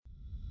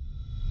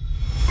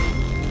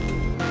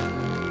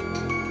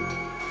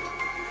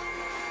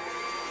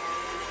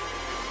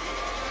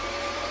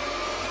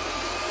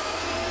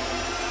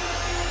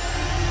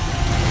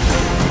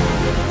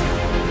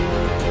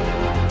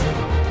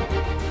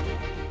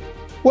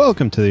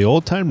Welcome to the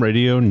Old Time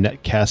Radio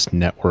Netcast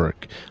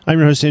Network. I'm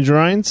your host, Andrew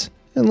Rines,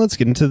 and let's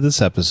get into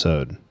this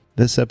episode.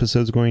 This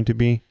episode is going to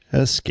be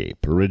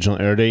Escape.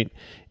 Original air date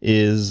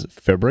is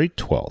February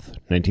 12th,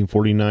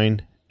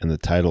 1949, and the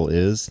title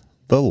is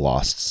The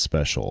Lost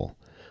Special.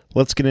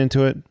 Let's get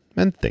into it,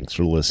 and thanks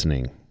for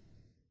listening.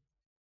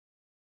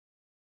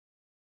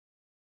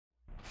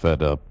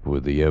 Fed up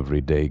with the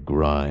everyday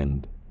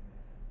grind,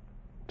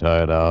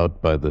 tired out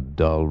by the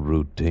dull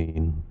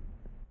routine,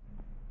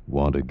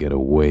 want to get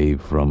away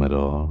from it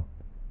all?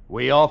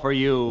 We offer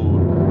you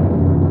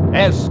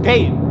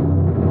Escape.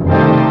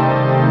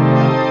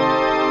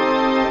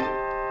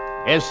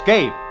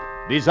 Escape,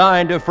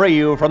 designed to free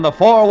you from the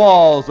four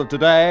walls of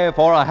today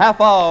for a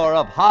half hour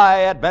of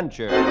high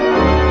adventure.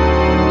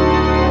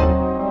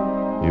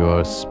 You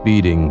are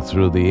speeding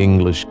through the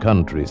English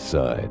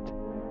countryside,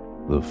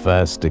 the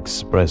fast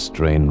express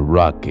train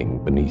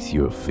rocking beneath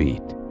your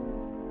feet.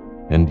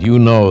 And you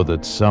know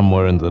that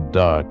somewhere in the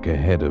dark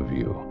ahead of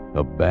you,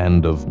 a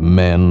band of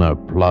men are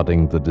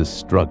plotting the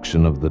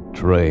destruction of the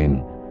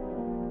train,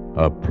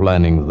 are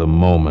planning the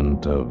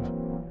moment of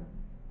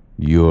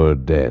your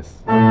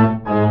death.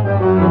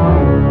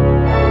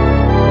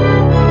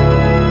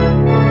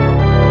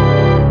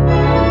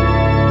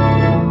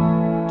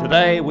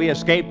 Today we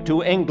escape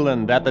to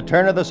England at the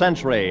turn of the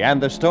century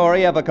and the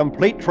story of a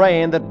complete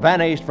train that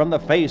vanished from the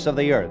face of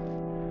the earth.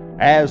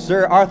 As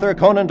Sir Arthur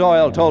Conan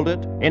Doyle told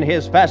it in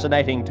his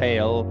fascinating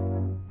tale,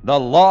 The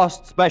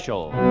Lost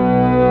Special.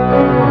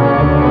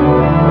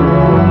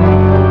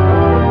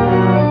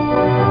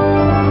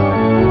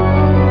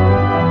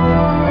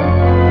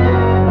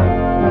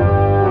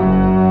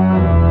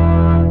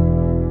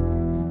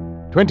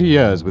 "20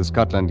 years with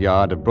Scotland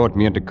Yard have brought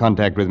me into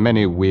contact with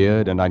many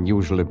weird and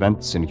unusual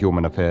events in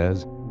human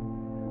affairs,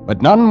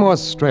 but none more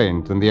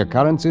strange than the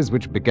occurrences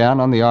which began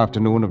on the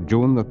afternoon of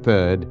June the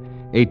 3rd,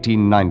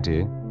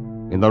 1890,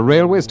 in the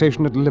railway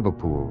station at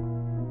Liverpool.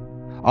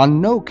 On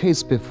no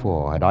case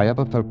before had I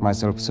ever felt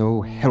myself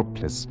so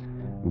helpless,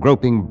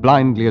 groping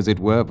blindly, as it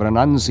were, for an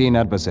unseen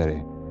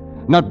adversary,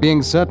 not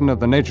being certain of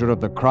the nature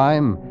of the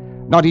crime,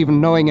 not even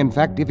knowing, in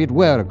fact, if it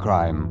were a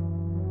crime.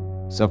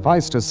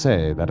 Suffice to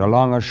say that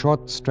along a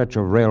short stretch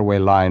of railway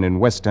line in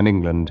western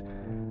England,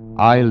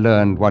 I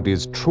learned what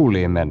is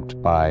truly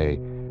meant by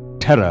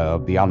terror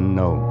of the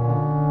unknown.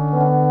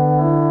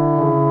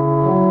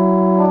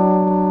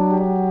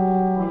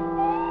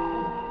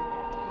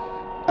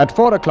 At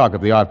 4 o'clock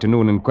of the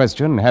afternoon in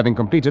question, having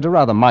completed a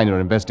rather minor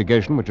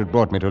investigation which had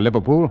brought me to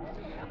Liverpool,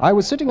 I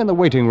was sitting in the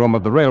waiting room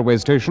of the railway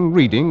station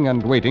reading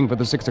and waiting for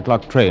the 6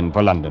 o'clock train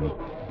for London,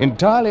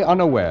 entirely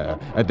unaware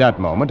at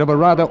that moment of a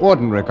rather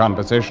ordinary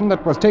conversation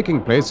that was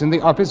taking place in the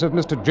office of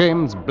Mr.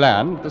 James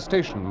Bland, the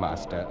station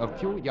master, a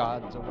few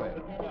yards away.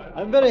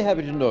 I'm very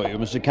happy to know you,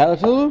 Mr.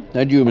 Carroll,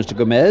 and you, Mr.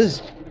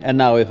 Gomez. And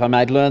now, if I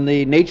might learn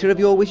the nature of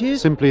your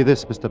wishes? Simply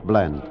this, Mr.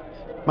 Bland.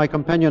 My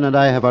companion and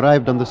I have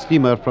arrived on the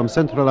steamer from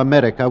Central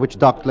America, which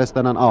docked less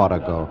than an hour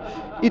ago.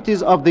 It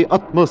is of the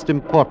utmost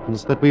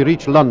importance that we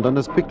reach London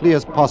as quickly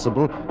as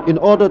possible in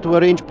order to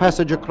arrange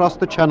passage across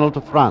the Channel to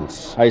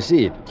France. I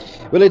see.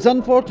 Well, it's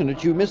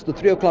unfortunate you missed the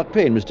 3 o'clock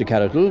train, Mr.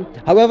 Carroll.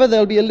 However,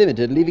 there'll be a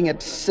limited leaving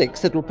at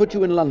 6 that will put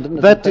you in London.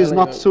 That is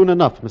not soon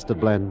enough, Mr.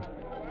 Bland.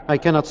 I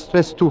cannot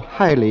stress too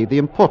highly the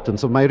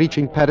importance of my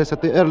reaching Paris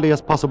at the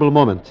earliest possible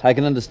moment. I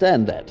can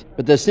understand that,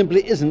 but there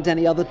simply isn't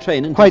any other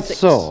train until Quite 6.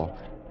 so.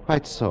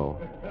 Quite so.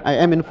 I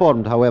am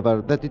informed,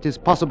 however, that it is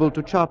possible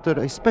to charter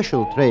a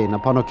special train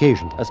upon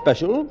occasion. A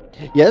special?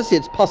 Yes,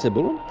 it's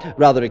possible.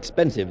 Rather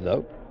expensive,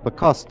 though. The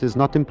cost is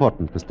not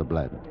important, Mr.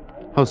 Bland.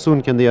 How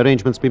soon can the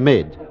arrangements be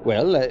made?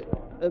 Well,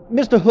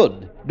 Mr.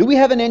 Hood, do we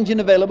have an engine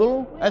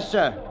available? Yes,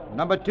 sir.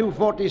 Number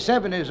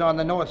 247 is on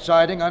the north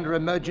siding under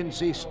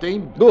emergency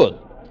steam. Good.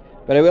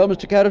 Very well,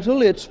 Mr.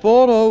 Carroll, it's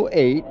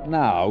 4:08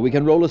 now. We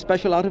can roll a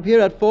special out of here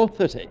at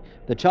 4:30.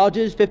 The charge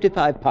is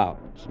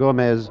 £55.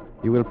 Gomez,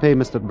 you will pay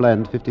Mr.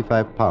 Bland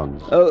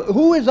 £55.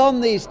 Who is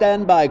on the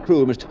standby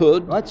crew, Mr.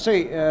 Hood? Let's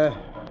see.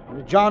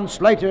 John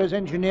Slater is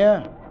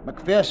engineer,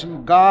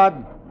 McPherson guard,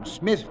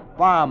 Smith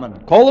fireman.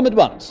 Call them at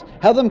once.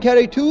 Have them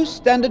carry 2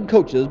 standard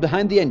coaches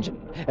behind the engine,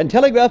 and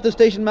telegraph the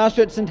station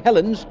master at St.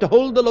 Helens to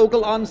hold the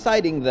local on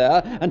siding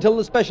there until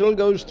the special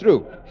goes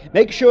through.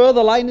 Make sure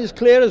the line is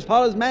clear as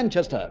far as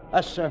Manchester.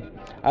 Yes, sir.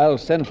 I'll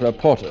send for a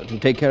porter to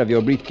take care of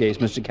your briefcase,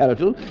 Mr.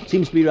 Carroll.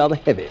 Seems to be rather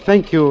heavy.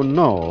 Thank you,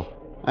 no.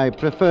 I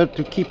prefer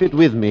to keep it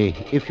with me,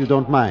 if you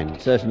don't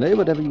mind. Certainly,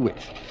 whatever you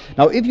wish.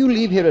 Now, if you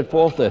leave here at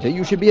 4:30,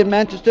 you should be in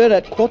Manchester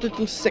at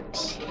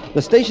 6:15.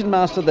 The station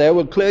master there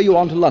will clear you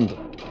on to London,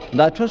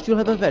 and I trust you'll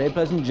have a very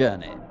pleasant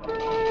journey.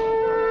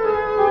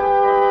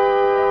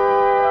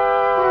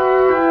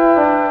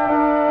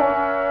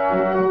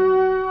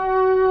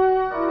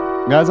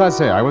 As I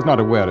say, I was not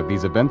aware of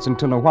these events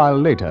until a while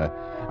later,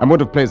 and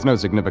would have placed no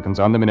significance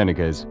on them in any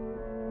case.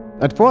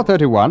 At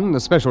 4:31, the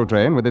special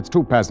train with its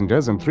 2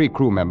 passengers and 3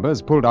 crew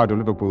members pulled out of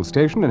Liverpool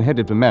station and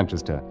headed for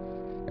Manchester.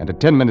 And at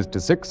 10 minutes to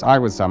 6, I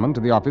was summoned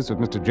to the office of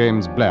Mr.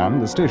 James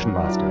Bland, the station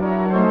master.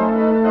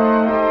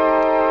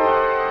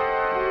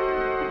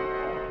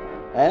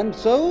 And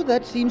so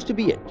that seems to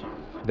be it.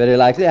 Very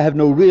likely I have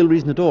no real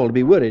reason at all to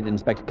be worried,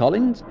 Inspector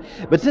Collins.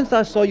 But since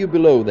I saw you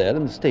below there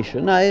in the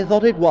station, I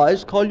thought it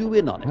wise to call you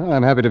in on it. Well,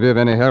 I'm happy to be of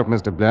any help,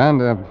 Mr.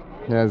 Bland.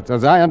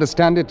 As I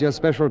understand it, your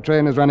special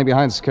train is running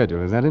behind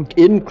schedule, is that it?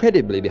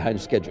 Incredibly behind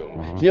schedule.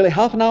 It's nearly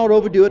half an hour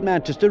overdue at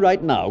Manchester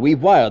right now.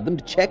 We've wired them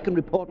to check and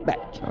report back.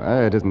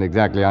 Well, it isn't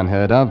exactly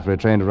unheard of for a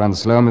train to run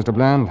slow, Mr.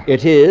 Bland.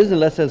 It is,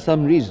 unless there's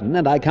some reason,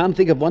 and I can't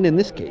think of one in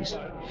this case.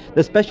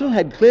 The special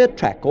had clear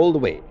track all the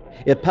way.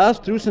 It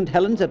passed through St.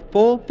 Helens at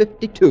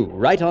 4:52,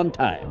 right on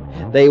time.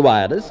 They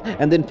wired us,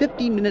 and then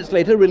 15 minutes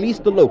later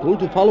released the local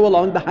to follow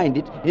along behind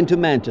it into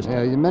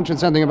Manchester. You mentioned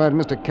something about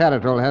Mr.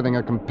 Catterall having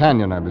a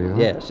companion, I believe.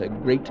 Yes, a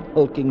great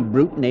hulking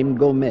brute named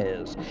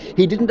Gomez.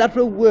 He didn't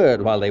utter a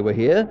word while they were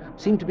here.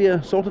 Seemed to be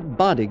a sort of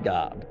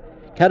bodyguard.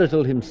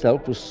 Catterall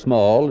himself was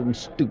small and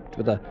stooped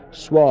with a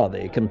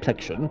swarthy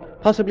complexion,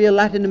 possibly a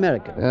Latin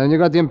American. And you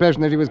got the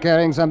impression that he was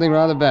carrying something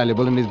rather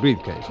valuable in his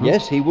briefcase.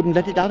 Yes, he wouldn't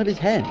let it out of his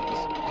hands.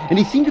 And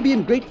he seemed to be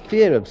in great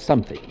fear of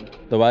something,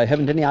 though I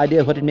haven't any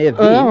idea what it may have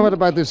been. What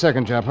about this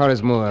second chap,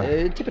 Horace Moore?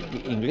 Typically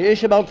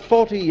English, about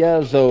 40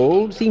 years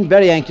old, seemed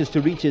very anxious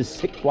to reach his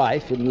sick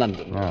wife in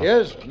London.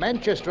 Here's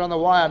Manchester on the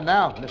wire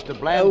now, Mr.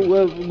 Bland. Oh,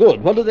 well,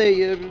 good. What do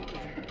they...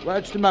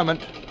 Well, just a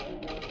moment.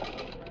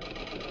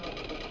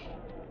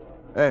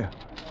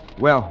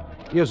 Well,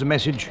 here's a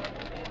message.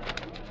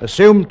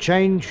 Assumed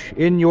change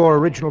in your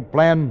original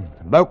plan.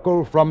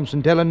 Local from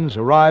St. Helens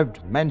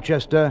arrived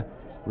Manchester.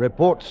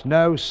 Reports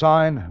no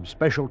sign of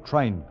special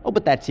train. Oh,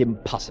 but that's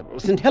impossible.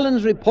 St.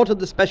 Helens reported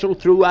the special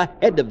through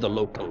ahead of the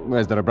local.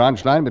 Is there a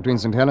branch line between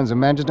St. Helens and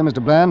Manchester,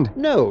 Mr. Bland?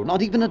 No,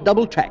 not even a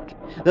double track.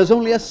 There's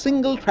only a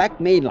single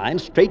track main line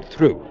straight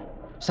through.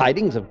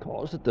 Sidings, of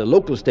course, at the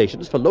local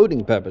stations for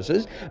loading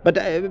purposes. But,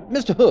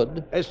 Mr.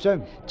 Hood... Yes,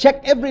 sir?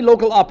 Check every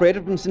local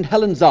operator from St.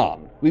 Helens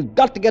on. We've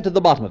got to get to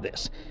the bottom of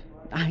this.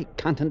 I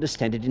can't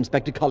understand it,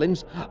 Inspector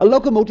Collins. A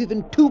locomotive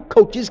and 2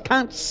 coaches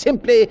can't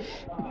simply...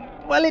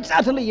 Well, it's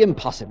utterly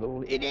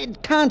impossible.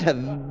 It can't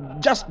have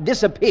just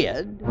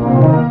disappeared.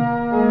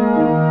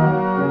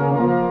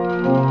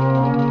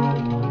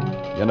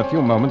 In a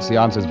few moments, the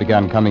answers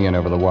began coming in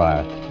over the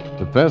wire.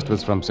 The first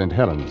was from St.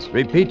 Helens.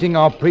 Repeating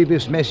our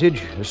previous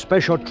message, a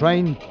special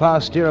train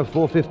passed here at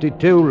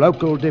 4:52.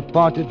 Local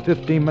departed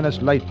 15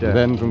 minutes later.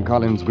 Then from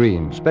Collins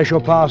Green.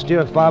 Special passed here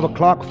at 5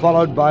 o'clock,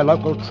 followed by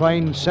local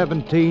train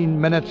 17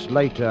 minutes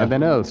later. And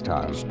then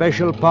Earlstown.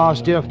 Special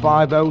passed here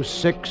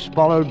 5:06,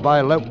 followed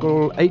by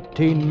local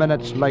 18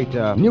 minutes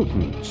later.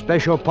 Newton.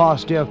 Special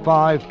passed here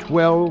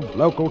 5:12,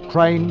 local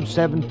train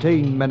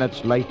 17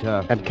 minutes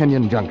later. At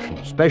Kenyon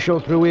Junction. Special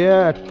through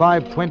here at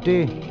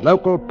 5:20,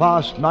 local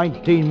passed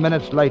 19 minutes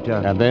later.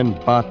 And then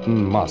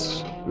Barton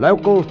Moss.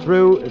 Local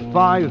through at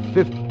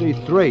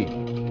 5:53.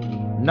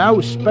 No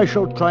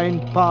special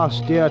train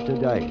passed here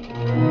today.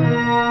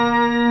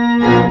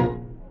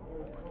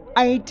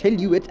 I tell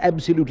you, it's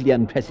absolutely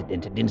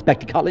unprecedented,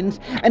 Inspector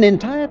Collins. An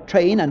entire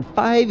train and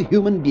 5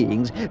 human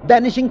beings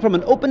vanishing from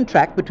an open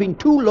track between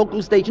 2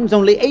 local stations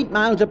only 8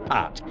 miles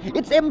apart.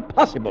 It's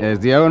impossible. There's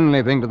the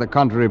only thing to the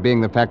contrary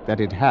being the fact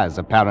that it has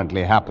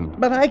apparently happened.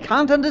 But I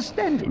can't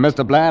understand it.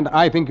 Mr. Bland,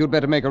 I think you'd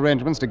better make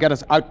arrangements to get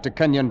us out to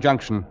Kenyon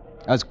Junction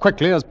as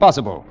quickly as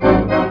possible.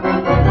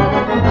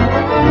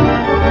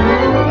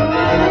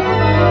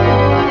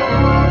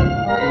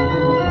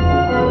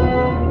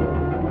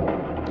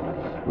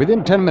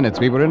 Within 10 minutes,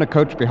 we were in a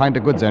coach behind a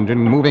goods engine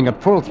moving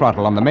at full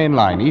throttle on the main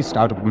line east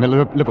out of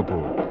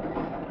Liverpool.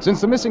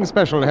 Since the missing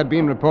special had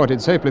been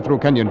reported safely through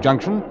Kenyon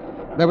Junction,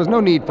 there was no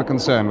need for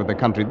concern with the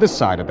country this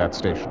side of that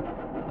station.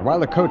 While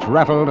the coach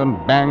rattled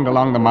and banged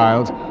along the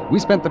miles, we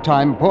spent the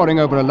time poring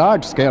over a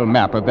large-scale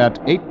map of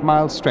that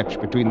 8-mile stretch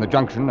between the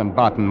junction and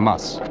Barton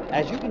Moss.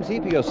 As you can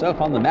see for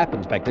yourself on the map,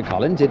 Inspector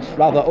Collins, it's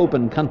rather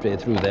open country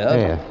through there.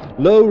 Yeah.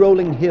 Low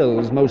rolling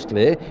hills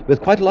mostly,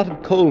 with quite a lot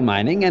of coal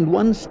mining and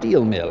 1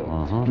 steel mill.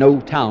 No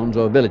towns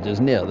or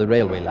villages near the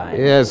railway line.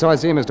 Yes, so I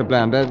see, Mr.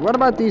 Bland. What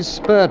about these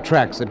spur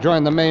tracks that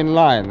join the main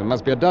line? There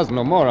must be a dozen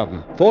or more of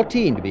them.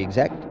 14 to be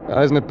exact.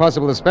 Isn't it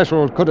possible the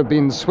special could have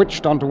been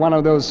switched onto one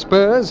of those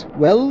spurs?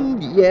 Well,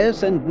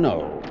 yes and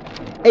no.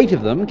 8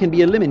 of them can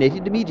be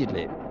eliminated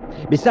immediately.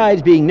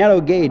 Besides being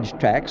narrow-gauge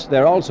tracks,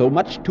 they're also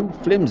much too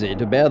flimsy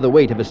to bear the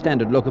weight of a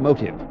standard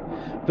locomotive.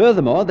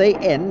 Furthermore, they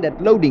end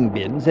at loading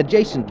bins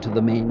adjacent to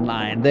the main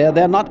line.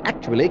 They're not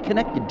actually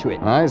connected to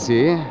it. I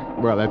see.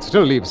 Well, that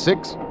still leaves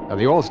 6. Are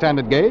they all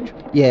standard gauge?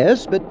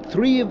 Yes, but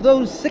 3 of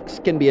those 6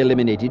 can be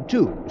eliminated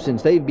too,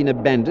 since they've been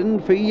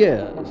abandoned for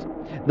years.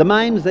 The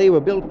mines they were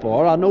built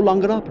for are no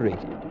longer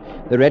operated.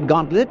 The Red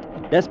Gauntlet,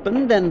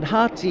 Despond, and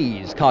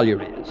Heartsease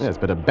collieries. Yes,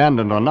 but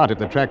abandoned or not, if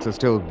the tracks are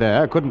still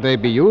there, couldn't they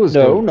be used?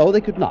 No, they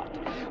could not.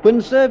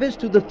 When service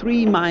to the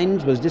 3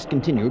 mines was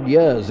discontinued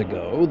years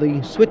ago,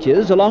 the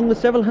switches, along with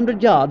several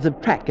hundred yards of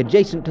track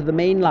adjacent to the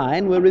main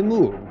line, were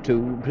removed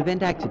to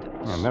prevent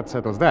accidents. And that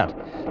settles that.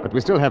 But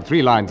we still have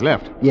 3 lines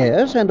left.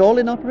 Yes, and all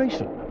in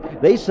operation.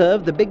 They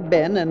serve the Big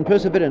Ben and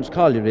Perseverance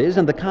collieries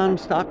and the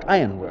Carnstock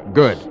Ironworks.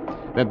 Good.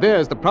 Then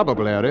there's the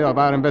probable area of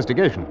our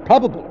investigation.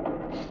 Probable.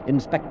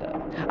 Inspector,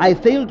 I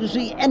fail to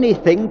see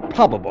anything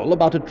probable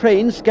about a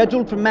train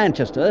scheduled for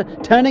Manchester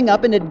turning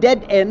up in a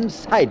dead-end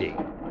siding.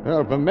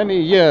 Well, for many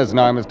years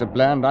now, Mr.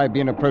 Bland, I've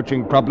been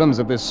approaching problems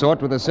of this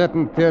sort with a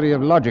certain theory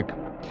of logic.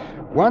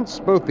 Once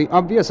both the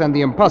obvious and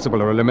the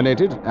impossible are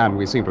eliminated, and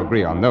we seem to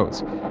agree on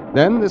those,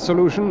 then the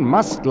solution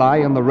must lie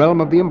in the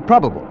realm of the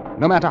improbable,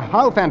 no matter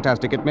how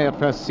fantastic it may at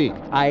first seem.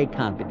 I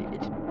can't believe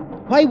it.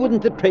 Why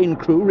wouldn't the train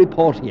crew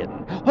report in?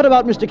 What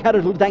about Mr.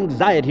 Carroll's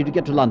anxiety to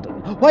get to London?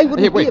 Why wouldn't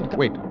Hey, he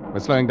wait. We're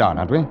slowing down,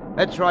 aren't we?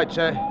 That's right,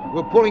 sir.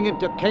 We're pulling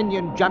into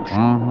Kenyon Junction.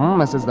 Mm-hmm.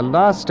 This is the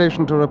last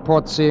station to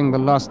report seeing the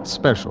Lost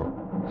Special.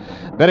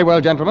 Very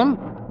well, gentlemen.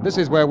 This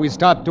is where we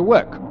start to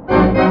work.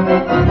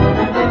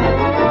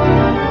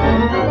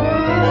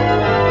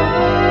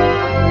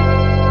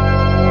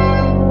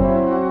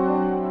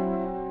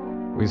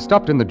 We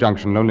stopped in the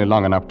junction only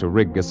long enough to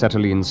rig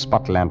acetylene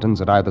spot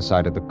lanterns at either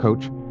side of the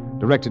coach,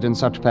 directed in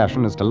such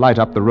fashion as to light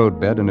up the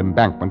roadbed and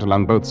embankment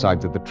along both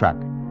sides of the track.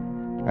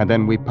 And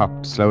then we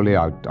puffed slowly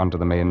out onto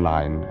the main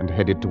line and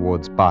headed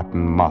towards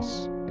Barton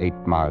Moss, 8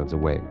 miles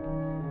away.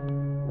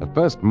 The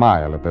first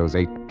mile of those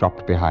 8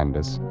 dropped behind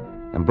us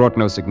and brought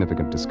no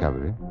significant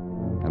discovery,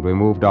 and we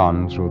moved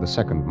on through the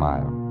second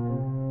mile.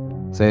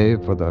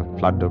 Save for the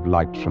flood of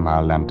light from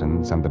our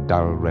lanterns and the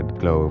dull red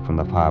glow from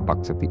the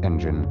firebox of the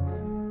engine,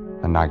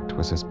 the night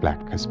was as black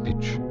as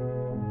pitch.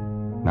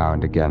 Now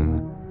and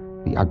again,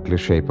 the ugly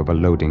shape of a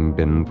loading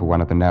bin for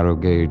one of the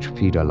narrow-gauge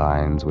feeder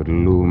lines would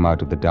loom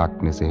out of the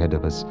darkness ahead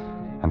of us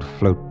and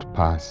float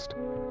past,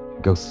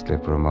 ghostly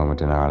for a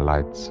moment in our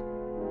lights,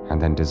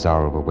 and then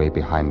dissolve away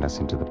behind us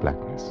into the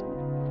blackness.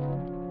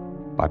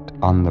 But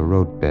on the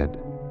roadbed,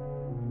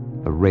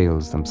 the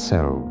rails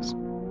themselves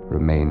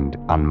remained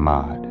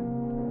unmarred,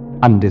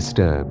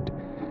 undisturbed,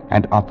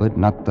 and offered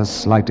not the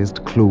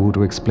slightest clue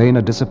to explain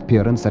a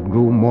disappearance that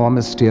grew more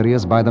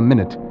mysterious by the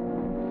minute.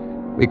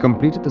 We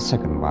completed the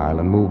second mile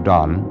and moved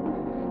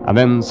on, and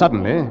then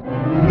suddenly...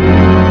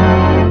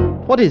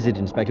 What is it,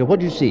 Inspector? What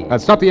do you see?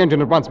 Stop the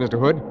engine at once, Mr.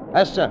 Hood.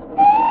 Yes, sir.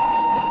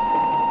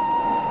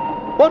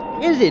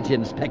 What is it,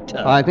 Inspector?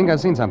 I think I've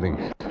seen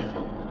something.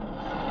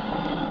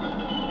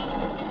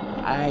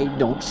 I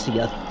don't see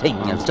a thing,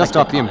 Inspector. It's just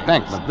off the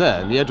embankment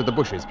there, the edge of the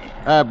bushes.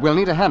 We'll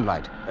need a hand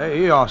light. Here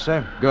you are,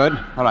 sir. Good.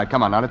 All right,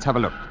 come on now, let's have a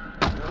look.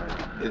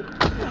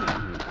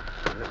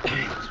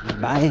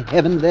 By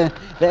heaven, there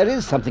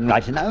is something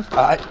right enough.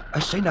 I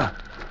seen a...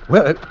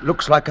 Well, it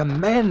looks like a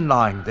man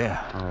lying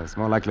there. Oh, it's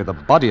more likely the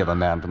body of a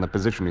man from the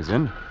position he's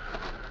in.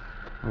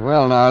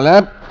 Well, now,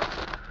 lad.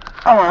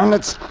 Oh, well,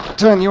 let's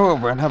turn you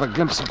over and have a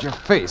glimpse at your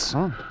face,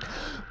 huh?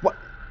 What?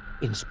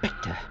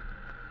 Inspector?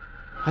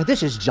 Why,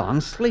 this is John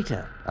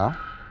Slater. Ah?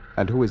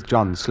 And who is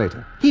John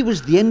Slater? He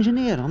was the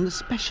engineer on the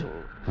special.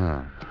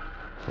 Oh.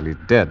 Well, he's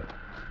dead.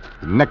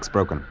 His neck's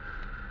broken.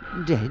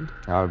 Dead?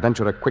 I'll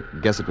venture a quick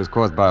guess it was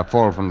caused by a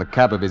fall from the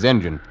cab of his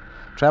engine.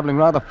 Traveling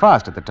rather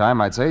fast at the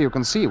time, I'd say. You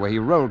can see where he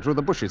rolled through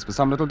the bushes for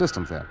some little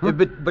distance there.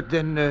 But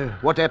then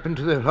what happened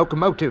to the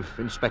locomotive,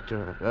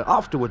 Inspector?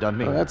 Afterward, I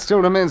mean. Well, that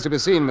still remains to be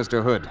seen,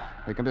 Mr. Hood.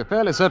 We can be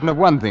fairly certain of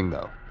one thing,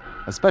 though.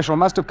 A special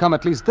must have come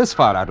at least this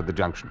far out of the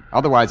junction.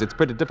 Otherwise, it's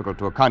pretty difficult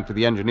to account for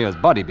the engineer's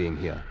body being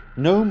here.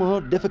 No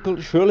more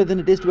difficult, surely, than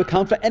it is to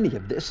account for any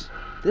of this.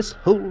 This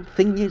whole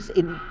thing is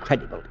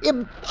incredible.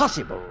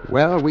 Impossible.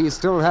 Well, we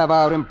still have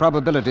our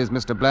improbabilities,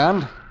 Mr.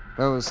 Bland.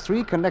 Those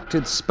 3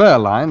 connected spur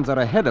lines are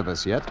ahead of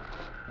us yet,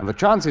 and the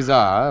chances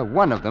are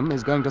one of them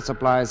is going to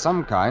supply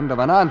some kind of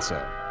an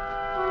answer.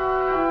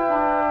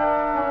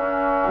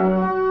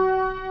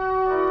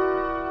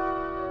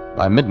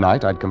 By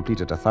midnight, I'd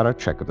completed a thorough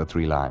check of the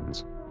 3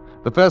 lines.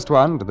 The first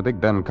one, to the Big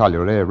Ben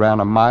colliery, ran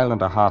 1.5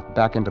 miles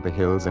back into the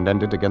hills and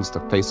ended against the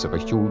face of a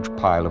huge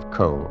pile of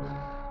coal.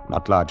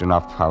 Not large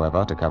enough,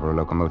 however, to cover a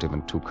locomotive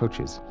and 2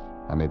 coaches.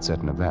 I made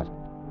certain of that.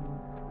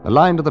 The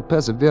line to the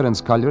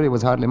Perseverance colliery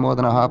was hardly more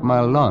than 1/2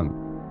 mile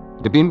long.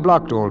 It had been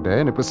blocked all day,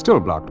 and it was still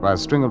blocked by a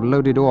string of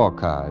loaded ore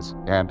cars,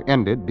 and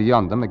ended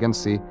beyond them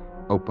against the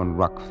open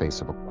rock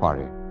face of a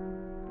quarry.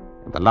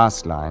 The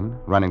last line,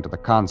 running to the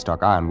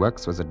Carnstock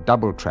Ironworks, was a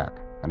double track,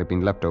 and had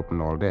been left open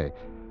all day.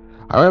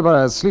 However,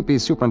 a sleepy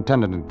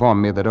superintendent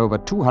informed me that over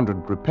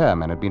 200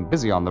 repairmen had been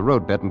busy on the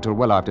roadbed until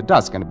well after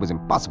dusk, and it was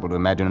impossible to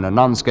imagine a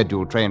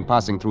non-scheduled train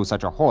passing through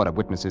such a horde of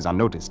witnesses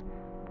unnoticed.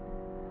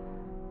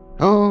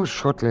 Oh,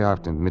 shortly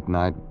after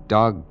midnight,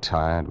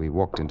 dog-tired, we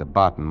walked into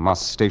Barton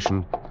Moss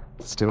Station,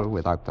 still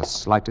without the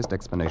slightest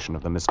explanation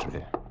of the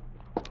mystery.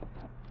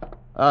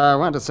 I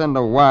want to send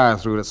a wire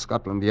through to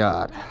Scotland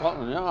Yard.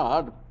 Scotland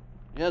Yard?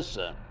 Yes,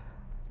 sir.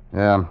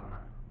 Yeah.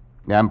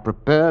 I'm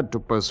prepared to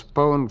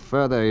postpone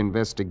further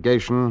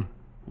investigation.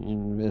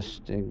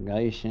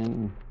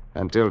 Investigation?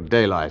 Until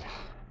daylight.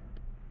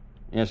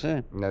 Yes,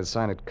 sir.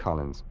 Sign it,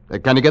 Collins.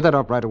 Can you get that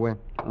up right away?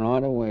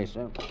 Right away,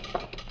 sir.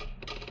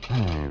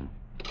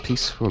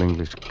 Peaceful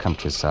English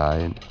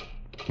countryside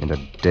and a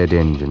dead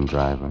engine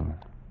driver.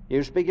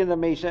 You speaking to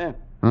me, sir?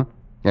 Huh?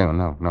 Yeah,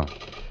 no.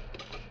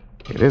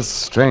 It is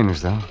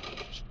strange, though.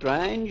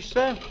 Strange,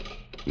 sir?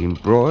 In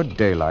broad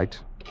daylight,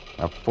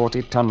 A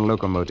 40-ton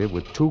locomotive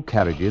with 2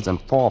 carriages and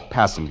 4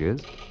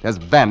 passengers has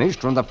vanished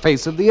from the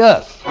face of the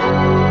earth.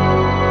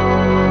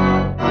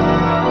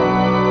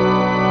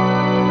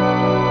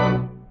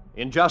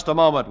 In just a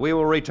moment, we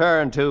will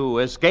return to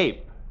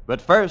Escape.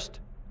 But first,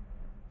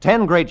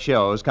 10 great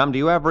shows come to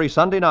you every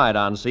Sunday night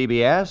on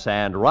CBS,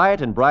 and right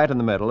and bright in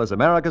the middle is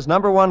America's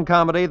 #1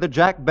 comedy, The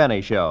Jack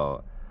Benny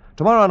Show.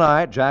 Tomorrow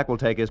night, Jack will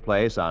take his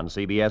place on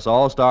CBS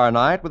All-Star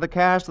Night with a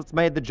cast that's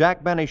made The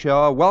Jack Benny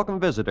Show a welcome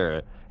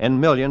visitor in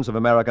millions of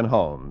American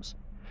homes.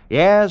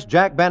 Yes,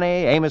 Jack Benny,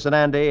 Amos and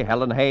Andy,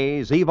 Helen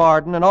Hayes, Eve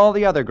Arden, and all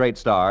the other great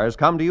stars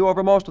come to you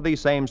over most of these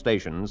same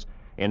stations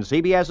in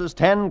CBS's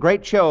 10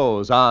 great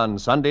shows on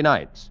Sunday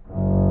nights.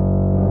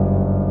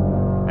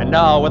 And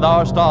now, with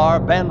our star,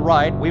 Ben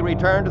Wright, we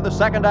return to the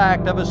second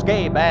act of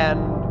Escape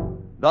and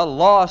The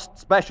Lost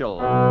Special.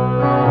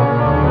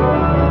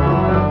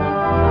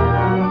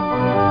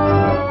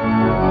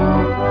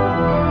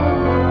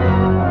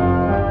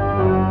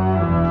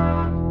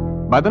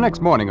 By the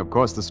next morning, of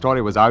course, the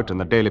story was out and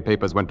the daily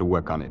papers went to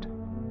work on it.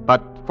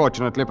 But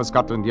fortunately for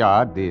Scotland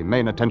Yard, the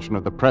main attention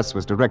of the press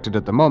was directed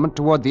at the moment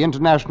toward the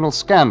international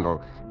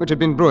scandal, which had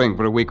been brewing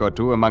for a week or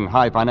two among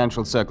high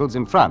financial circles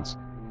in France.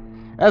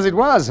 As it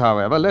was,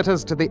 however,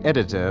 letters to the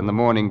editor in the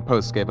Morning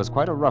Post gave us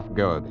quite a rough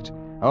go of it.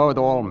 Oh, with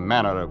all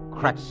manner of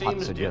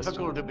crackpot suggestions. It seems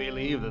difficult to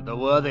believe that the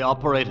worthy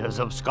operators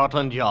of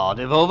Scotland Yard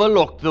have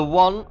overlooked the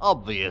one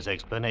obvious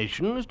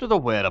explanation as to the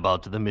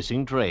whereabouts of the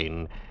missing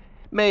train.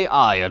 May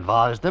I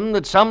advise them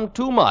that some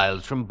 2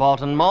 miles from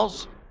Barton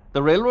Moss,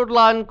 the railroad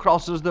line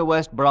crosses the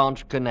West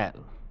Branch Canal.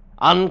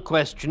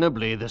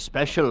 Unquestionably, the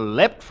special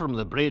leapt from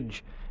the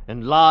bridge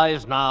and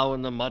lies now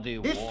in the muddy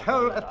water. This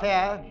whole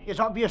affair is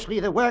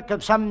obviously the work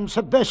of some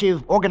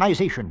subversive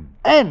organization.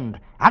 And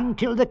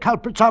until the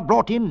culprits are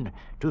brought in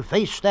to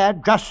face their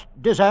just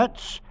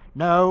deserts,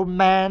 no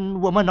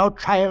man, woman, or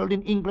child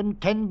in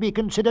England can be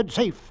considered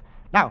safe.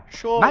 Now,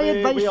 my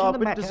advice we are in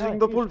the witnessing matter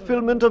the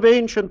fulfillment of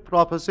ancient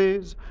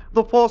prophecies.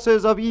 The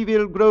forces of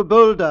evil grow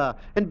bolder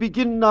and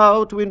begin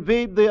now to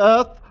invade the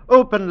earth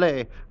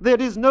openly.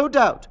 There is no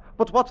doubt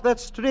but what that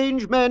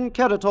strange man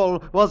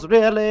Caratol was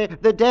really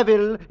the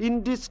devil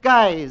in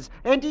disguise,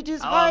 and it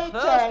is high Our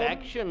first time...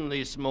 action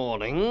this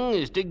morning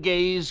is to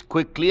gaze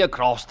quickly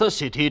across the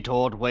city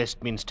toward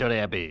Westminster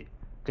Abbey.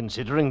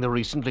 Considering the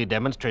recently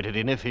demonstrated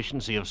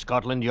inefficiency of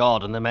Scotland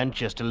Yard and the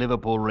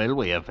Manchester-Liverpool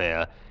railway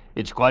affair,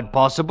 it's quite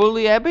possible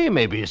the Abbey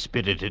may be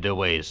spirited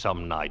away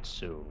some night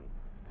soon.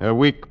 A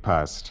week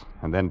passed,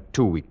 and then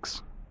 2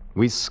 weeks.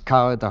 We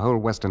scoured the whole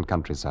western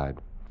countryside,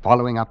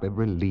 following up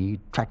every lead,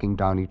 tracking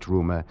down each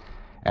rumor,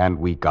 and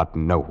we got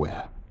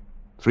nowhere.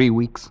 3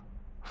 weeks,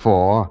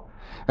 4,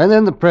 and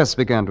then the press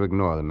began to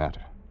ignore the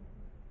matter.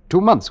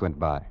 2 months went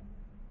by.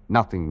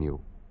 Nothing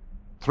new.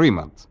 3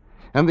 months,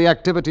 and the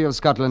activity of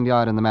Scotland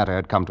Yard in the matter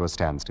had come to a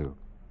standstill.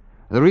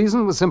 The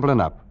reason was simple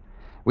enough.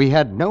 We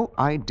had no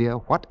idea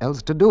what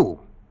else to do.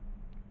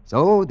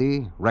 So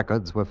the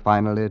records were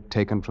finally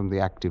taken from the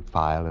active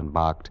file and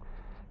marked,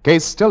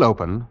 "Case still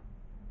open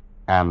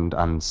and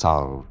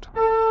unsolved."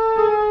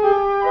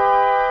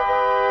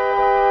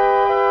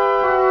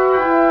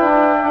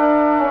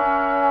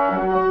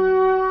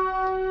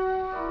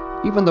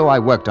 Even though I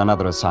worked on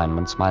other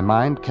assignments, my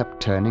mind kept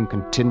turning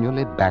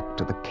continually back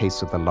to the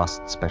case of the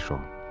Lost Special.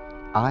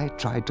 I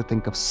tried to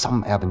think of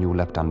some avenue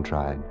left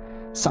untried,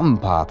 some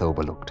path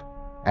overlooked,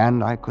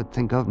 and I could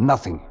think of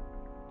nothing.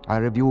 I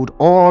reviewed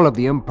all of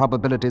the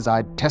improbabilities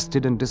I'd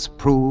tested and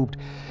disproved,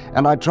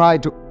 and I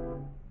tried to...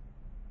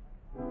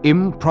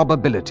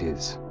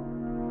 Improbabilities.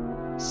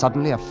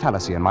 Suddenly a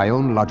fallacy in my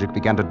own logic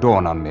began to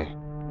dawn on me.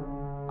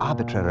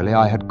 Arbitrarily,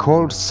 I had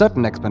called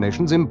certain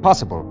explanations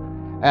impossible,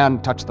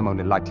 and touched them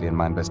only lightly in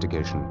my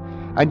investigation.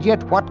 And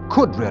yet, what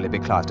could really be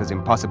classed as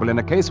impossible in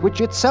a case which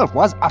itself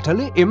was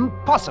utterly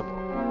impossible?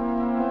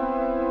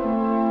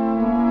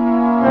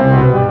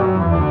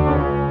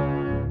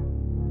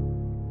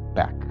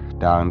 Back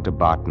down to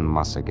Barton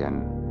Moss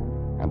again,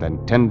 and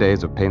then 10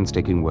 days of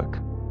painstaking work.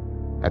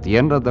 At the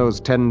end of those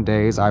 10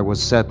 days, I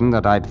was certain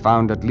that I'd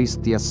found at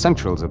least the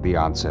essentials of the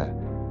answer,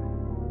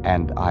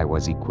 and I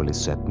was equally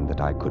certain that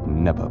I could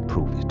never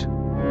prove it.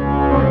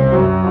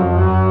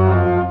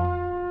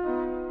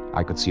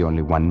 I could see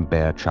only one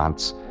bare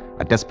chance,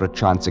 a desperate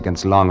chance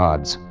against long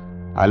odds.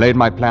 I laid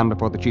my plan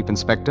before the chief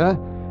inspector,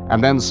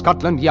 and then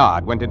Scotland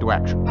Yard went into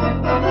action.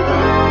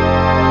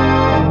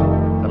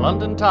 The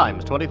London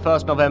Times,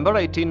 21st November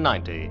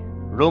 1890.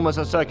 Rumors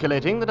are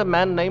circulating that a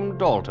man named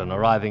Dalton,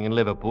 arriving in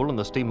Liverpool on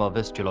the steamer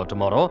Vistula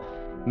tomorrow,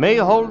 may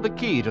hold the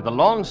key to the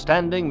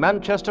long-standing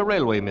Manchester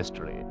railway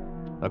mystery.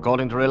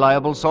 According to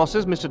reliable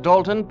sources, Mr.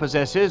 Dalton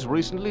possesses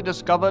recently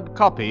discovered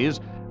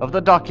copies of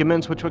the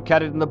documents which were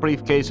carried in the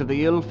briefcase of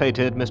the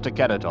ill-fated Mr.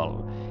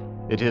 Caratol.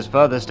 It is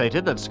further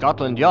stated that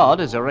Scotland Yard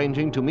is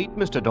arranging to meet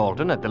Mr.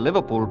 Dalton at the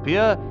Liverpool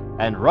pier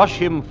and rush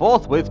him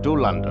forthwith to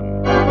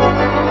London.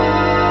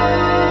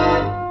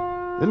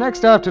 The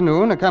next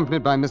afternoon,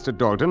 accompanied by Mr.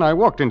 Dalton, I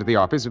walked into the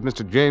office of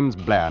Mr. James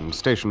Bland,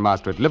 station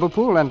master at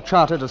Liverpool, and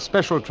chartered a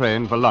special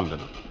train for London.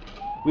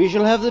 We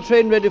shall have the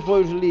train ready for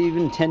you to leave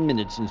in 10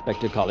 minutes,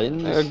 Inspector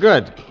Collins.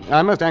 Good.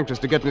 I'm most anxious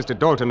to get Mr.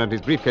 Dalton and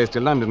his briefcase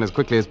to London as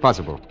quickly as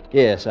possible.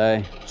 Yes,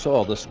 I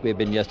saw the squib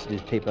in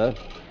yesterday's paper,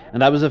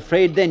 and I was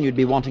afraid then you'd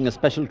be wanting a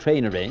special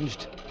train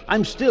arranged.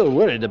 I'm still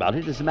worried about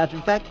it, as a matter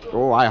of fact.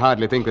 Oh, I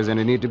hardly think there's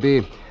any need to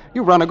be.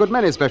 You've run a good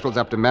many specials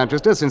up to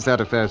Manchester since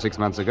that affair 6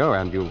 months ago,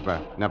 and you've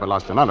never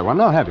lost another one,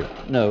 now have you?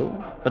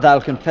 No, but I'll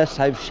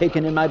confess I've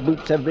shaken in my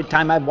boots every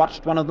time I've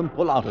watched one of them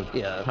pull out of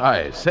here.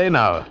 I say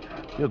now,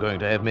 you're going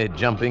to have me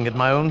jumping at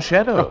my own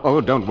shadow.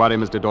 Oh, don't worry,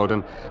 Mr.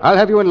 Dalton. I'll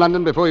have you in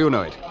London before you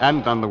know it,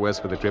 and none the worse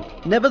for the trip.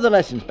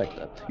 Nevertheless,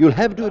 Inspector, you'll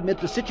have to admit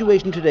the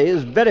situation today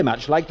is very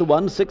much like the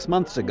one 6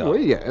 months ago. Oh,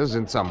 yes,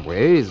 in some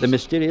ways. The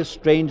mysterious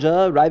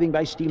stranger arriving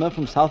by steamer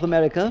from South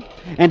America,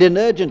 and in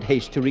urgent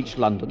haste to reach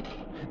London.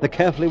 The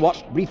carefully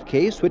watched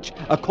briefcase, which,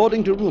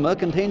 according to rumor,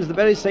 contains the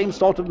very same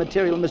sort of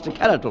material Mr.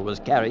 Carroll was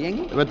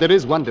carrying. But there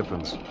is one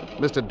difference.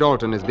 Mr.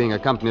 Dalton is being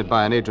accompanied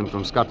by an agent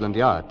from Scotland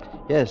Yard.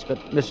 Yes, but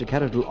Mr.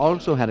 Carroll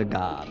also had a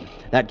guard,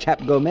 that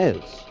chap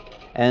Gomez,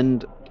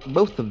 and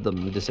both of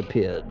them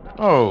disappeared.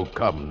 Oh,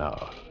 come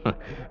now.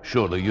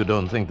 Surely you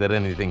don't think that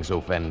anything so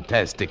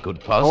fantastic could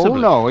possibly... Oh,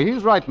 no,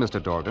 he's right,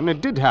 Mr. Dalton.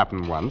 It did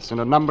happen once, and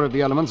a number of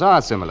the elements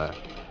are similar.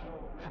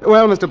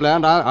 Well, Mr.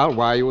 Bland, I'll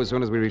wire you as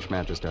soon as we reach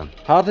Manchester.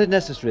 Hardly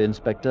necessary,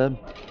 Inspector.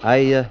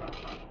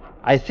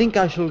 I think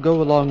I shall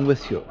go along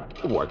with you.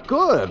 What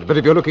good? But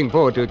if you're looking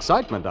forward to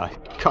excitement, I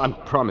can't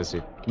promise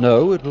it.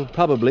 No, it will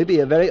probably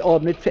be a very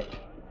ordinary trip.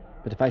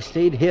 But if I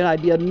stayed here,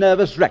 I'd be a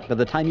nervous wreck by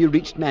the time you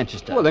reached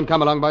Manchester. Well, then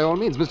come along by all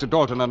means. Mr.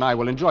 Dalton and I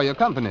will enjoy your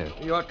company.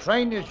 Your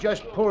train is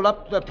just pulled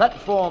up the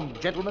platform,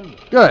 gentlemen.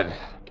 Good.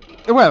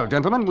 Well,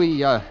 gentlemen, we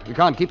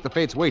can't keep the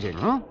fates waiting,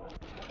 huh?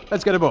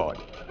 Let's get aboard.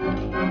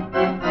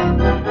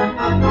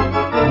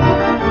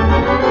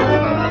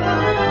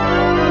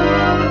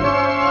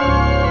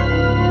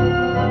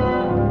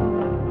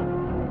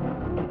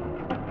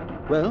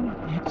 Well,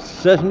 it's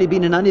certainly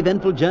been an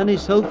uneventful journey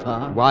so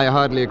far. Why, I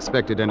hardly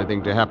expected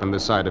anything to happen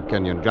this side of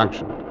Kenyon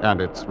Junction,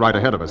 and it's right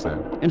ahead of us there.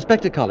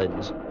 Inspector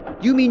Collins,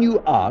 you mean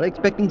you are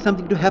expecting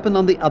something to happen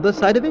on the other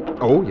side of it?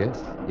 Oh,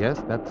 yes.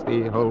 Yes, that's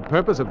the whole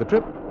purpose of the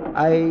trip.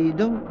 I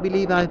don't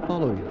believe I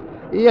follow you.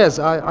 Yes,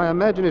 I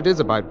imagine it is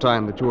about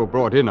time that you were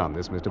brought in on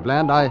this, Mr.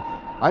 Bland.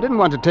 I didn't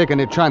want to take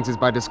any chances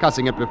by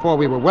discussing it before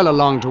we were well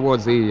along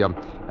towards the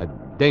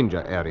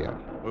danger area.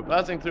 We're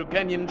passing through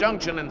Kenyon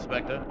Junction,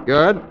 Inspector.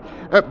 Good.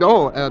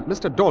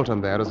 Mr.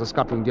 Dalton there is a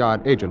Scotland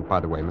Yard agent, by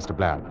the way, Mr.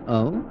 Bland.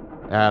 Oh?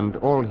 And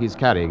all he's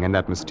carrying in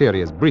that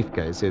mysterious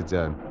briefcase is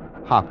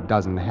half a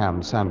dozen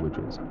ham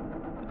sandwiches.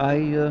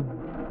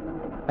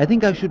 I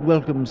think I should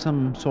welcome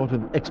some sort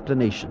of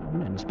explanation,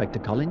 Inspector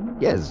Collins.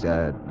 Yes,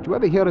 do you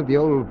ever hear of the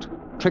old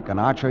trick an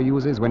archer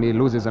uses when he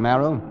loses an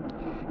arrow?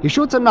 He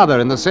shoots another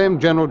in the same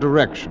general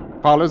direction,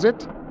 follows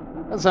it,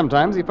 and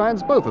sometimes he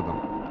finds both of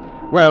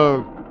them.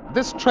 Well,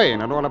 this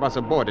train and all of us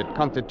aboard it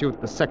constitute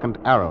the second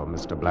arrow,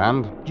 Mr.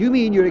 Bland. Do you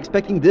mean you're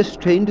expecting this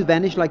train to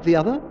vanish like the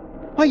other?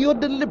 Why, you're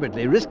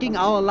deliberately risking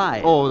our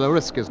lives. Oh, the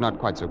risk is not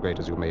quite so great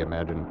as you may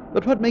imagine.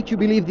 But what makes you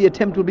believe the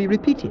attempt will be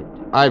repeated?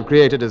 I've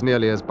created as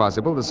nearly as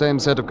possible the same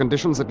set of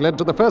conditions that led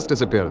to the first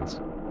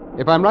disappearance.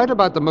 If I'm right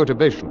about the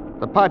motivation,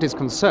 the parties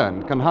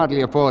concerned can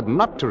hardly afford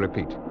not to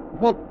repeat.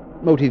 What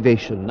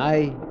motivation?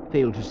 I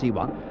fail to see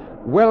one.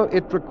 Well,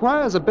 it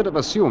requires a bit of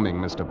assuming,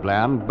 Mr.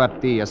 Bland,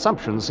 but the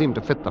assumptions seem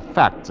to fit the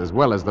facts as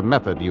well as the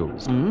method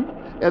used.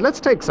 Let's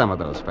take some of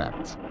those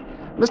facts.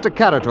 Mr.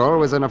 Carroll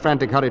was in a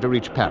frantic hurry to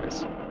reach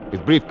Paris.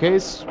 His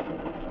briefcase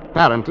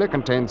apparently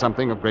contained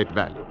something of great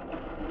value.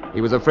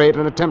 He was afraid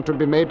an attempt would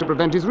be made to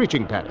prevent his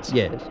reaching Paris.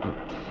 Yes.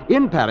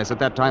 In Paris at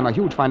that time, a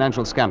huge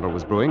financial scandal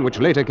was brewing, which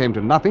later came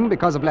to nothing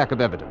because of lack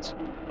of evidence.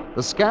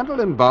 The scandal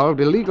involved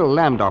illegal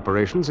land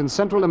operations in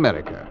Central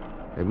America.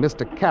 And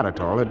Mr.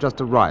 Carroll had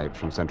just arrived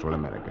from Central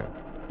America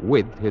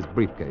with his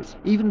briefcase.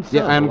 Even so?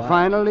 Yeah, and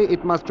finally,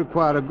 it must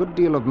require a good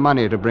deal of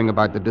money to bring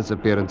about the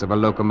disappearance of a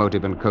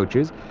locomotive and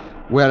coaches,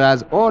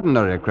 whereas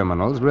ordinary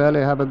criminals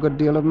rarely have a good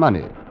deal of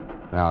money.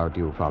 Now, do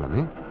you follow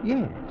me?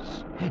 Yes.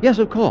 Yes,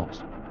 of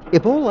course.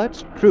 If all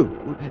that's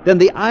true, then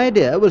the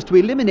idea was to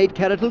eliminate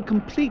Carroll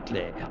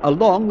completely,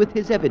 along with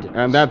his evidence.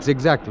 And that's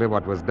exactly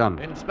what was done.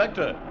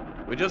 Inspector,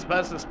 we just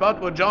passed the spot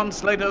where John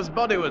Slater's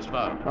body was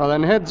found. Well,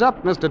 then heads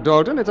up, Mr.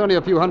 Dalton. It's only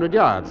a few hundred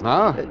yards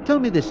now. Tell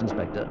me this,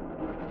 Inspector.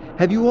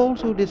 Have you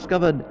also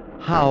discovered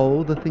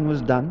how the thing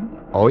was done?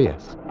 Oh,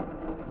 yes.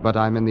 But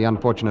I'm in the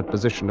unfortunate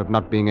position of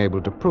not being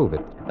able to prove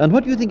it. And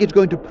what do you think it's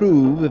going to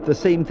prove if the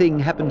same thing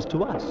happens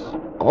to us?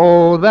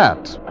 Oh,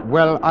 that.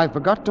 Well, I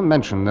forgot to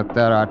mention that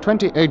there are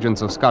 20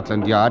 agents of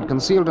Scotland Yard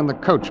concealed in the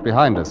coach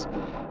behind us.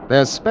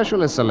 They're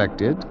specially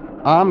selected,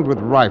 armed with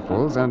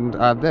rifles, and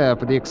are there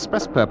for the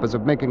express purpose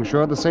of making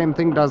sure the same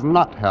thing does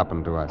not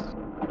happen to us.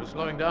 We're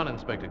slowing down,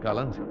 Inspector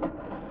Collins.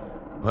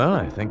 Well,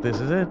 I think this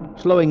is it.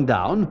 Slowing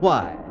down?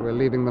 Why? We're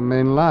leaving the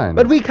main line.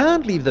 But we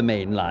can't leave the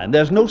main line.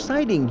 There's no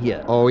siding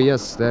here. Oh,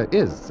 yes, there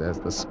is. There's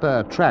the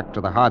spur track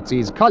to the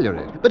Heartsease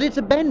colliery. But it's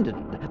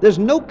abandoned. There's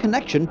no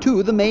connection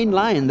to the main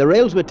line. The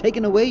rails were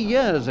taken away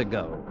years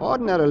ago.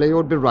 Ordinarily, you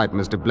would be right,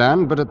 Mr.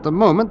 Bland, but at the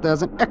moment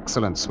there's an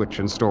excellent switch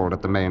installed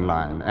at the main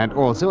line, and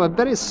also a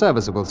very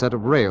serviceable set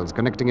of rails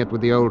connecting it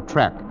with the old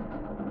track.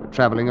 We're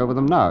traveling over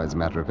them now, as a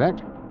matter of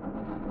fact.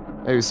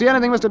 You see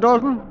anything, Mr.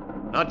 Dalton?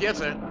 Not yet,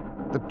 sir.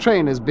 The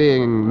train is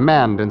being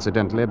manned,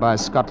 incidentally, by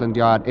Scotland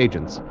Yard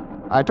agents.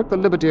 I took the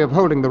liberty of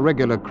holding the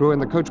regular crew in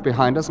the coach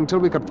behind us until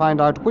we could find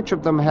out which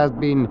of them has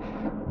been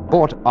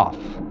bought off,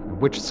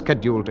 which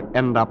scheduled to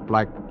end up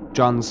like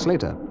John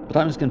Slater. But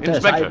I must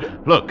confess, Inspector,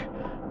 look.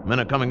 Men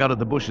are coming out of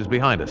the bushes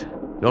behind us.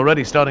 They're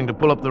already starting to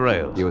pull up the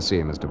rails. You see,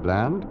 Mr.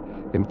 Bland,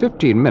 in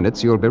 15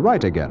 minutes you'll be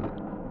right again.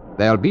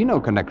 There'll be no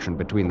connection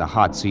between the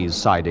Heartsease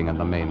siding and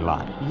the main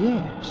line.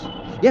 Yes.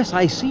 Yes,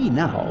 I see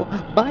now.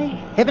 By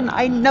heaven,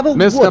 I never would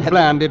Mr. have...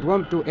 Bland, it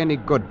won't do any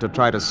good to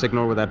try to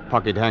signal with that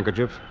pocket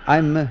handkerchief.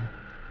 I'm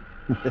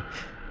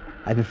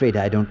afraid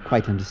I don't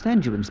quite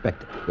understand you,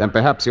 Inspector. Then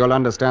perhaps you'll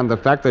understand the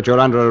fact that you're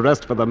under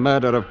arrest for the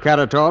murder of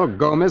Caratol,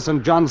 Gomez,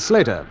 and John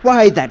Slater.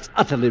 Why, that's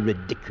utterly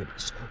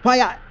ridiculous.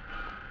 Why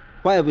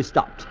have we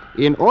stopped?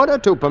 In order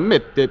to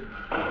permit it...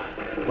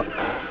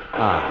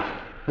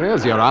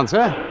 there's your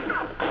answer.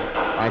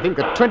 I think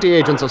that 20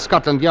 agents of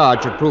Scotland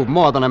Yard should prove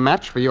more than a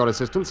match for your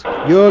assistance.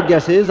 Your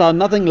guesses are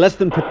nothing less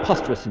than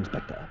preposterous,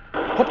 Inspector.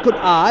 What could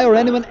I or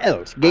anyone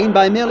else gain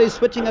by merely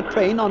switching a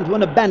train onto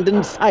an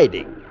abandoned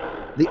siding?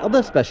 The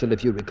other special,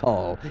 if you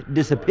recall,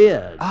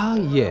 disappeared. Ah,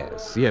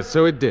 yes,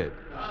 so it did.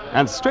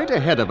 And straight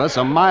ahead of us,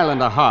 a mile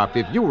and a half,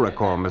 if you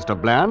recall, Mr.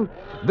 Bland,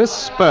 this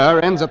spur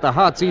ends at the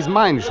Heartsease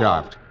mine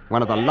shaft,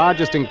 one of the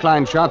largest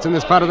inclined shafts in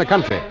this part of the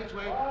country.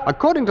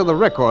 According to the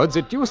records,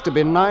 it used to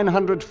be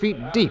 900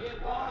 feet deep.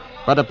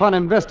 But upon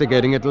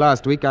investigating it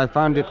last week, I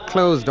found it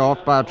closed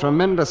off by a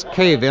tremendous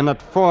cave-in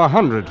at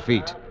 400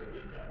 feet.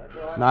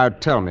 Now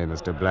tell me,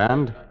 Mr.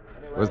 Bland,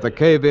 was the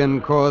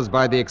cave-in caused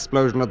by the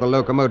explosion of the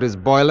locomotive's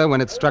boiler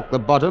when it struck the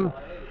bottom?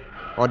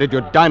 Or did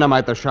you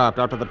dynamite the shaft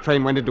after the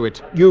train went into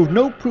it? You've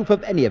no proof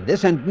of any of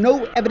this and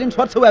no evidence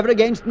whatsoever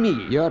against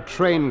me. Your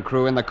train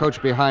crew in the coach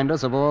behind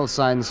us have all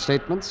signed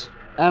statements.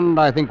 And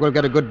I think we'll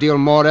get a good deal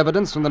more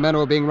evidence from the men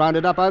who are being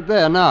rounded up out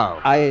there now.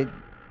 I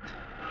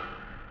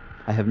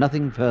have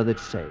nothing further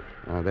to say.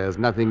 There's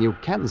nothing you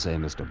can say,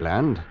 Mr.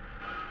 Bland.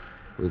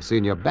 We've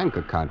seen your bank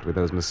account with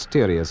those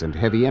mysterious and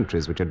heavy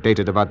entries which are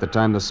dated about the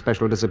time the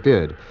special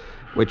disappeared,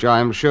 which I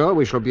am sure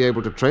we shall be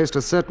able to trace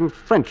to certain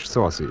French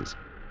sources.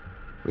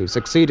 We've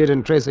succeeded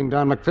in tracing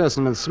down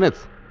Macpherson and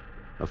Smith,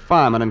 the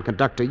fireman and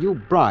conductor you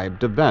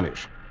bribed to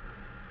vanish.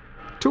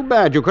 Too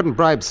bad you couldn't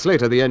bribe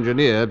Slater, the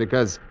engineer,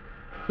 because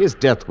his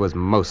death was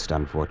most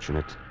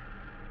unfortunate.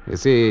 You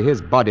see,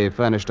 his body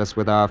furnished us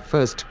with our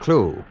first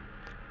clue.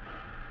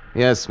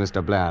 Yes,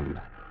 Mr.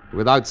 Bland.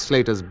 Without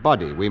Slater's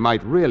body, we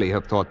might really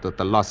have thought that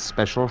the lost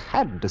special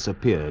had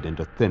disappeared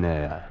into thin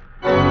air.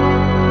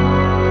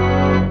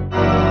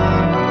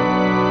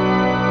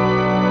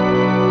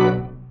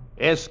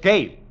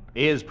 Escape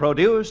is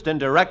produced and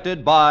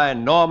directed by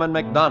Norman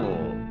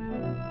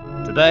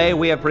MacDonald. Today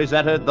we have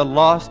presented The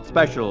Lost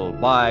Special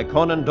by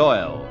Conan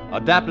Doyle,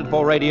 adapted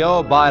for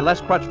radio by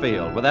Les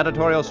Crutchfield, with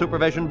editorial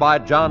supervision by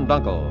John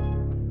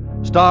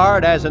Dunkel.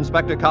 Starred as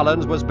Inspector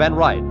Collins was Ben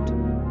Wright,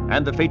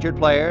 and the featured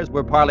players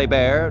were Parley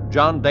Bear,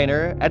 John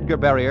Daner, Edgar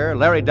Barrier,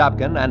 Larry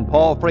Dobkin, and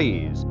Paul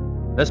Frees.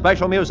 The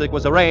special music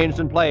was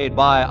arranged and played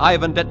by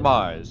Ivan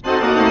Ditmars.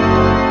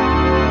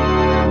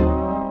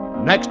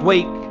 Next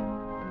week...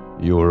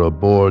 You're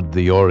aboard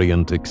the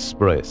Orient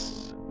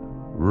Express,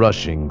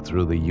 rushing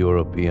through the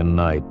European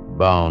night,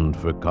 bound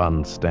for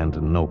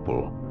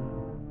Constantinople.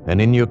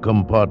 And in your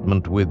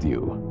compartment with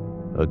you,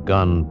 a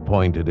gun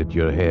pointed at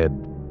your head,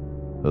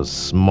 a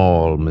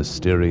small,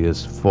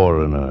 mysterious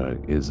foreigner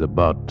is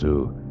about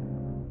to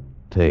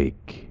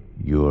take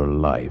your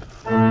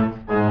life.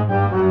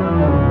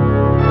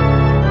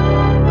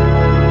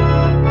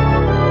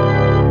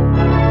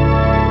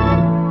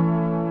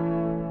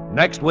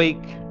 Next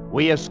week,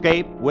 we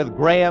escape with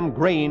Graham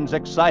Greene's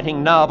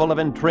exciting novel of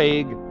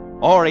intrigue,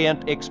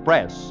 Orient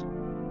Express.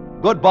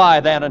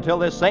 Goodbye, then, until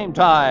this same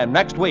time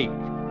next week,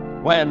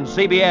 when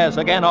CBS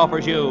again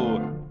offers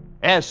you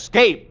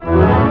Escape.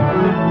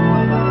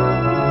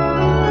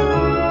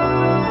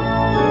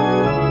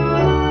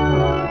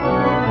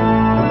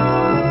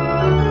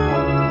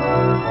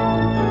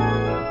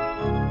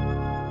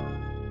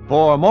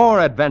 For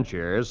more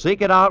adventures,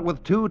 seek it out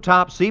with two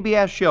top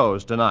CBS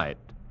shows tonight.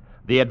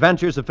 The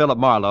Adventures of Philip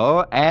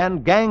Marlowe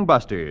and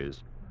Gangbusters,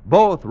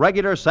 both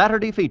regular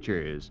Saturday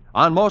features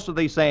on most of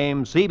the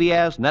same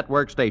CBS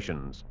network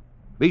stations.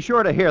 Be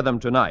sure to hear them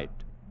tonight.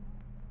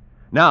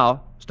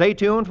 Now, stay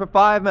tuned for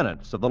 5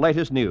 minutes of the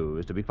latest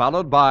news, to be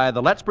followed by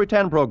the Let's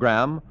Pretend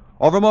program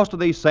over most of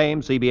these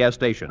same CBS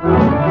stations.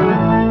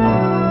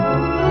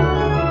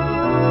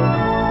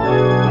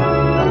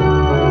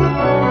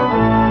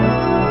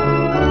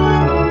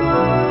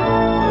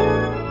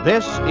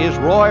 This is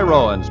Roy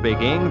Rowan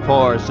speaking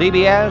for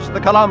CBS,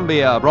 the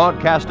Columbia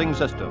Broadcasting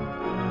System.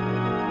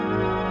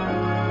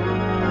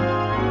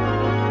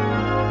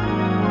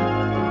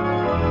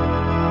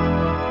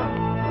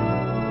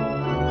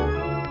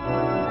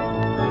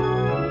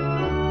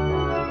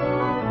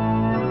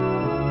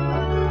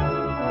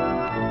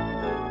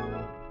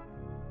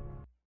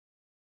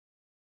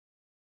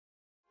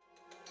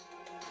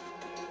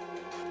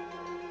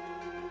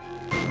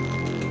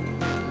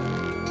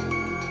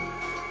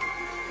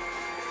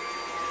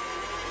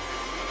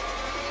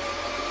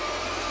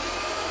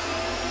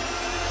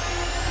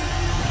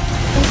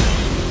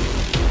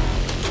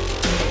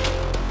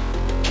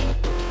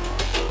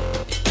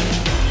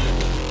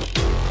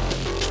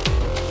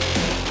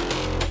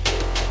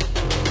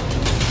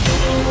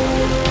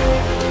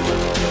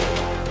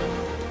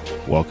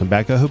 Welcome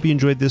back. I hope you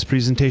enjoyed this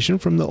presentation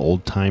from the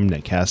Old Time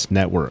Netcast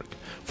Network.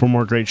 For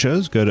more great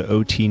shows, go to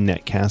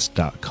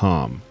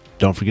otnetcast.com.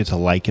 Don't forget to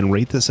like and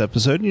rate this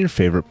episode in your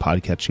favorite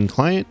podcatching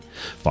client.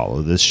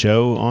 Follow this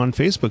show on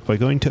Facebook by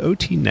going to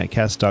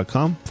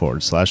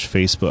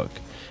otnetcast.com/Facebook.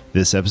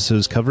 This episode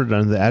is covered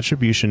under the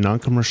Attribution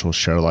Non-Commercial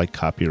Share Alike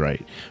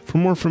copyright. For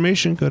more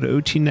information, go to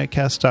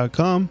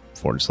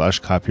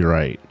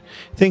otnetcast.com/copyright.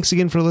 Thanks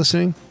again for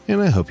listening,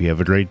 and I hope you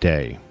have a great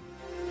day.